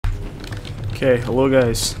Okay, hello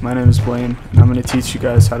guys, my name is Blaine, and I'm going to teach you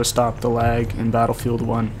guys how to stop the lag in Battlefield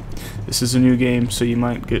 1. This is a new game, so you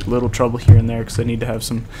might get a little trouble here and there because I need to have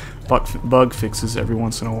some bug fixes every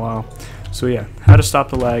once in a while. So yeah, how to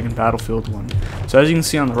stop the lag in Battlefield 1. So as you can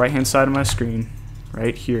see on the right hand side of my screen,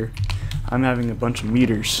 right here, I'm having a bunch of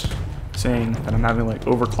meters saying that I'm having like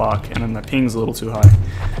overclock and then my ping's a little too high.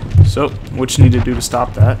 So what you need to do to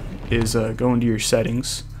stop that is go into your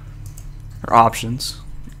settings, or options,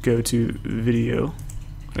 go to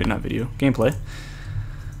gameplay,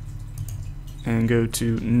 and go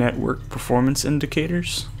to network performance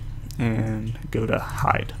indicators and go to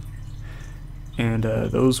hide, and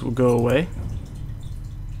those will go away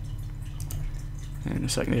in a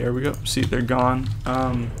second. There we go. See, they're gone.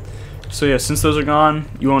 So yeah, since those are gone,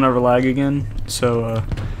 you won't ever lag again. So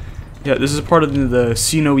yeah, this is a part of the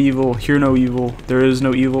see no evil, hear no evil, there is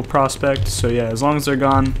no evil prospect. So yeah, as long as they're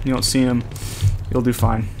gone, you don't see them, you'll do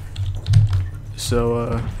fine.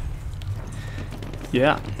 So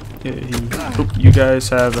yeah, hope you guys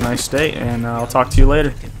have a nice day, and I'll talk to you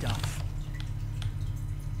later.